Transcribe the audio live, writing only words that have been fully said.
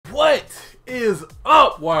What is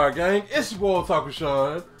up, Wire Gang? It's your boy Talker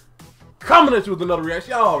Sean, coming at you with another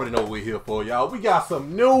reaction. Y'all already know what we're here for, y'all. We got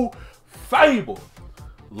some new FabvL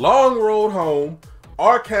Long Road Home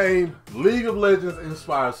Arcane League of Legends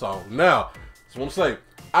inspired song. Now, just want to say,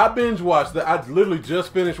 I binge watched that. I literally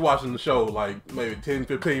just finished watching the show like maybe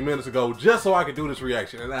 10-15 minutes ago, just so I could do this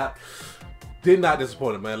reaction, and I did not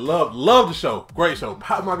disappoint it, man. Love the show. Great show.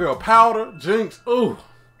 My girl Powder, Jinx, ooh.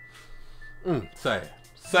 Sad.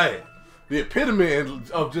 The epitome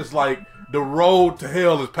of just like the road to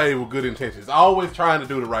hell is paved with good intentions. Always trying to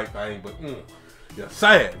do the right thing, but yeah,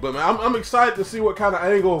 sad. But man, I'm excited to see what kind of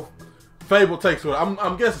angle FabvL takes with it.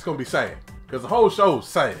 I'm guessing it's gonna be sad because the whole show is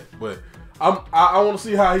sad. But I want to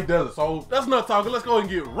see how he does it. So that's not talking. Let's go ahead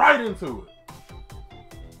and get right into it.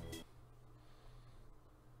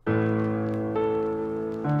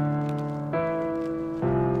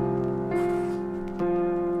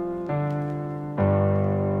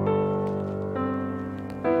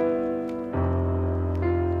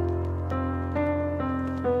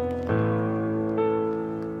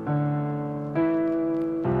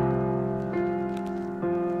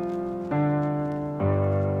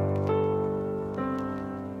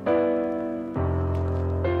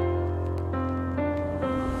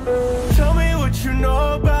 Tell me what you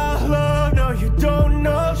know about love. No, you don't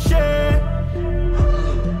know shit.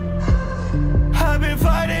 I've been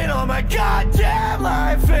fighting all my goddamn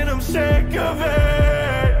life and I'm sick of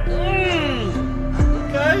it.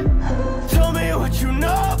 Okay. Tell me what you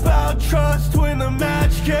know about trust when the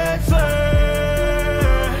match gets lit.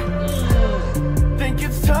 Think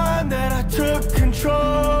it's time that I took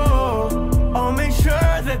control. I'll make sure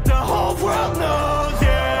that the whole world knows,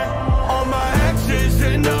 yeah. All my exes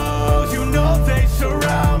and no's, you know they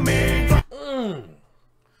surround me.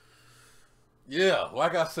 Yeah,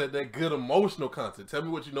 like I said, that good emotional content. Tell me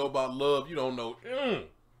what you know about love you don't know.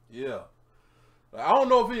 Yeah. I don't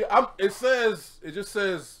know if it just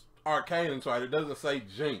says Arcane inside. It doesn't say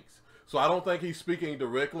Jinx. So I don't think he's speaking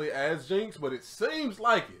directly as Jinx, but it seems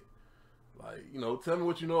like it. Like, you know, tell me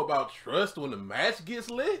what you know about trust when the match gets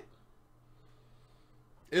lit.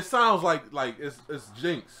 It sounds like it's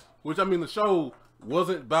Jinx. Which, I mean, the show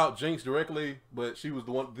wasn't about Jinx directly, but she was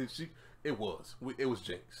the one that it was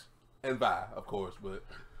Jinx. And Vi, of course, but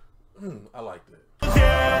I like that.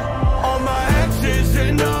 Yeah, all my exes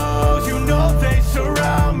and no's, you know they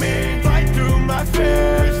surround me. Fight through my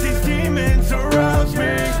fears, these demons arouse me.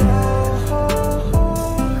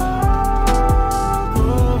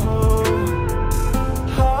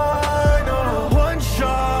 I know one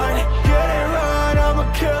shot, get it right,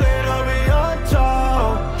 I'ma kill it, I'll be on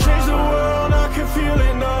top. Change the world, I can feel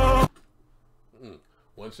it now.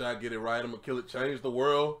 One shot, get it right, I'm gonna kill it, change the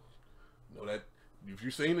world. You know that if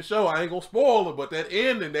you've seen the show, I ain't gonna spoil it, but that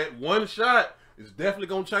ending, that one shot, is definitely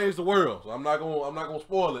gonna change the world. So I'm not gonna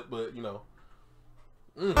spoil it, but you know.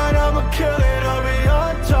 I'ma kill it, I'll be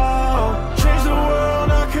on top. Change the world,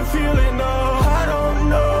 I can feel it now. I don't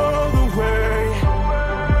know the way,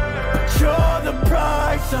 but you're the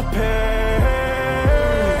price I pay.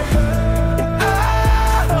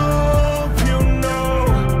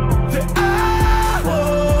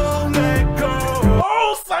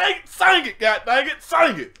 Sing it, god dang it,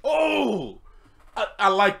 sing it. Oh, I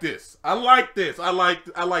like this. I like this. I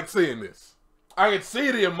like seeing this. I can see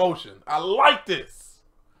the emotion. I like this.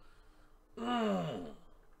 Then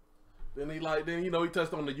you know, he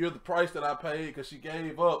touched on you're the price that I paid because she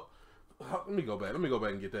gave up. Let me go back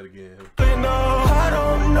and get that again. I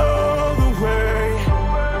don't know the way,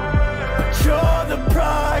 but you're the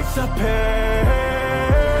price I pay.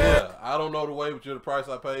 I don't know the way, but you're the price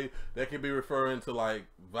I paid. That could be referring to like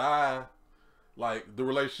Vi, like the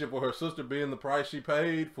relationship with her sister being the price she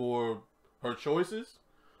paid for her choices,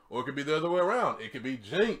 or it could be the other way around. It could be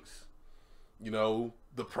Jinx, you know,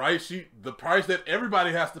 the price that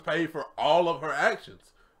everybody has to pay for all of her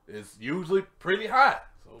actions is usually pretty high.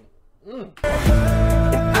 So, I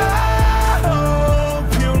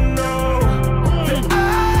hope you know that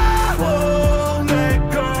I won't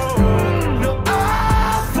let go. No,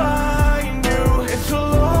 I'll find you. It's a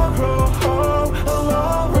long road home, a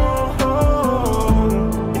long road home.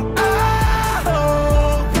 And I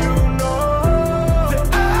hope you know that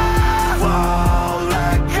I won't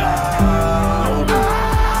let go.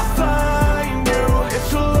 I'll find you.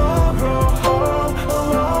 It's a long road home, a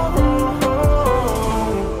long road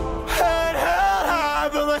home. Head held high,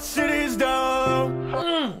 but my city's down.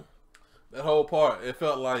 that whole part, it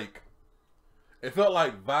felt like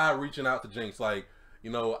Vi reaching out to Jinx, like, you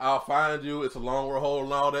know, I'll find you, it's a long road home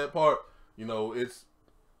and all that part. You know, it's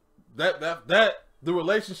that the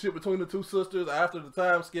relationship between the two sisters after the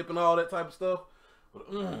time skip and all that type of stuff But,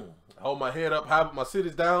 I hold my head up high, but my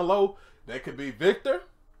city's down low. That could be Victor.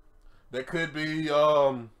 That could be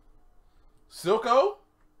Silco.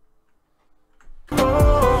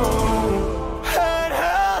 Oh, head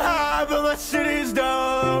held high, but my city's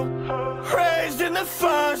down. Raised in the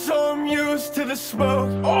fire, so I'm used to the smoke.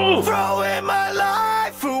 Oh, Throwing my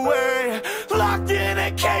life away, locked in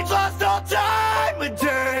a cage, lost all time of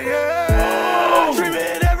day. Yeah.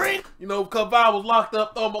 Dreaming every you know, FabvL was locked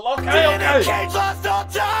up though, but in okay. a cage, lost all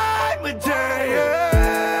time of day.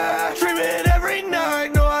 Yeah. Dreaming every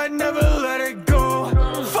night, no, I never let it go.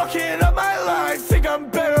 Fucking up my life, think I'm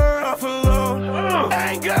better off alone.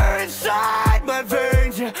 Anger inside my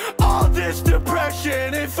veins, yeah. All this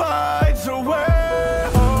depression, it finds a way.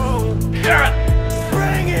 Oh,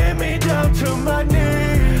 bringing me down to my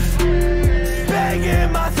knees,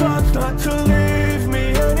 begging my thoughts not to leave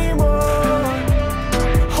me anymore.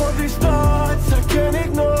 All these thoughts I can't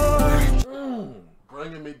ignore.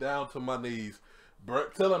 Bringing me down to my knees,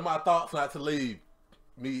 telling my thoughts not to leave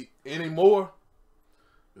me anymore.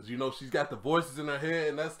 Because you know she's got the voices in her head,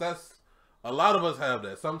 and that's a lot of us have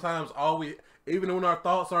that. Sometimes even when our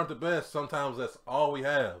thoughts aren't the best, sometimes that's all we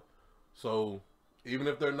have. So even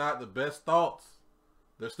if they're not the best thoughts,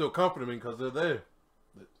 they're still comforting me because they're there.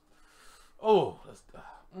 Oh, that's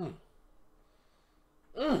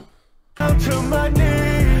Down to my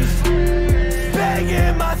knees,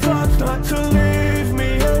 begging my thoughts not to leave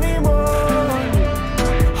me anymore.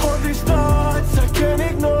 All these thoughts I can't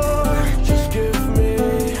ignore. Just give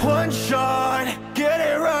me one shot, get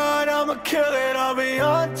it right, I'ma kill it, I'll be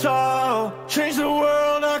on top. Change the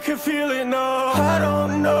world, I can feel it now. I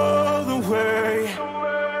don't know the way,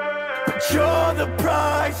 but you're the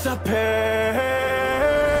price I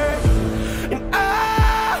pay. And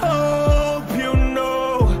I hope you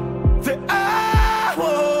know that I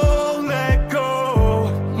won't let go.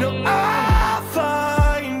 No, I'll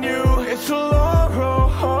find you. It's a long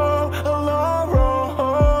road, a long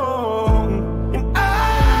road. And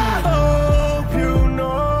I hope you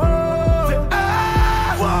know that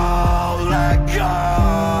I won't let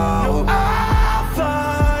go. No, I'll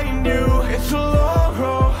find you. It's a long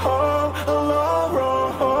road, a long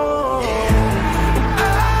road. And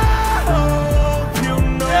I hope you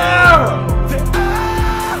know that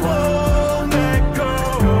I won't let go.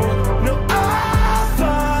 No, I'll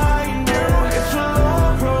find you. It's a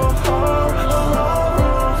long road, a long road.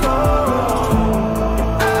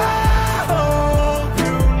 And I hope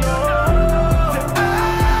you know that I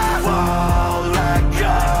won't let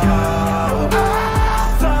go. No,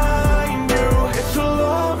 I'll find you. It's a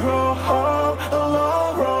long road, a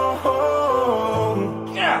long road.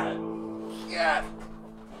 God.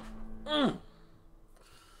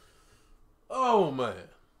 Oh man.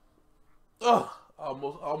 Oh,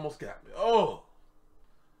 almost got me. Oh,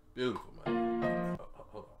 beautiful, man.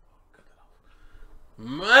 Hold on, cut that off.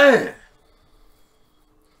 Man.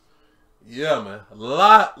 Yeah, man. A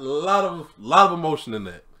lot of emotion in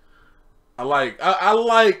that. Like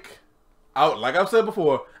I've said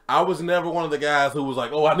before, I was never one of the guys who was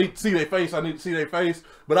like, oh, I need to see their face, I need to see their face.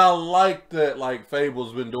 But I like that, like,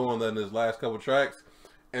 FabvL's been doing that in his last couple tracks.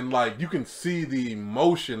 And, like, you can see the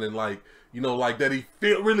emotion and, like, you know, like, that he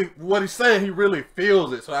what he's saying, he really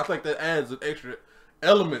feels it. So I think that adds an extra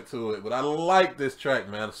element to it. But I like this track,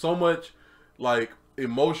 man. So much, like,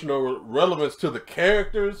 emotional relevance to the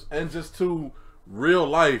characters and just to real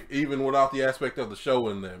life, even without the aspect of the show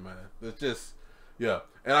in there, man. It's just, yeah.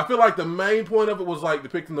 And I feel like the main point of it was like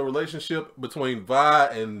depicting the relationship between Vi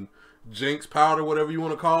and Jinx Powder, whatever you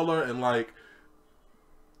want to call her, and like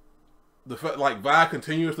the fact like Vi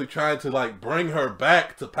continuously trying to like bring her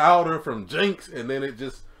back to Powder from Jinx, and then it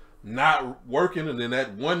just not working, and then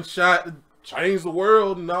that one shot changed the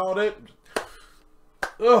world and all that.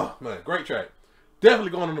 Oh man, great track.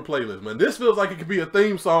 Definitely going on the playlist, man. This feels like it could be a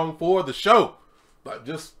theme song for the show. Like,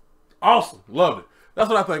 just awesome. Loved it. That's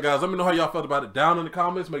what I think, guys. Let me know how y'all felt about it down in the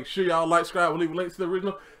comments. Make sure y'all like, subscribe, and leave links to the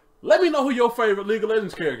original. Let me know who your favorite League of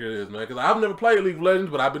Legends character is, man. Because I've never played League of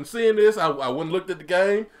Legends, but I've been seeing this. I went and looked at the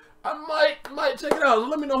game. I might check it out. So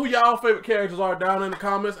let me know who y'all favorite characters are down in the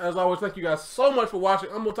comments. As always, thank you guys so much for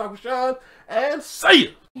watching. I'm going to talk with Sean, and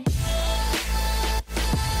see ya.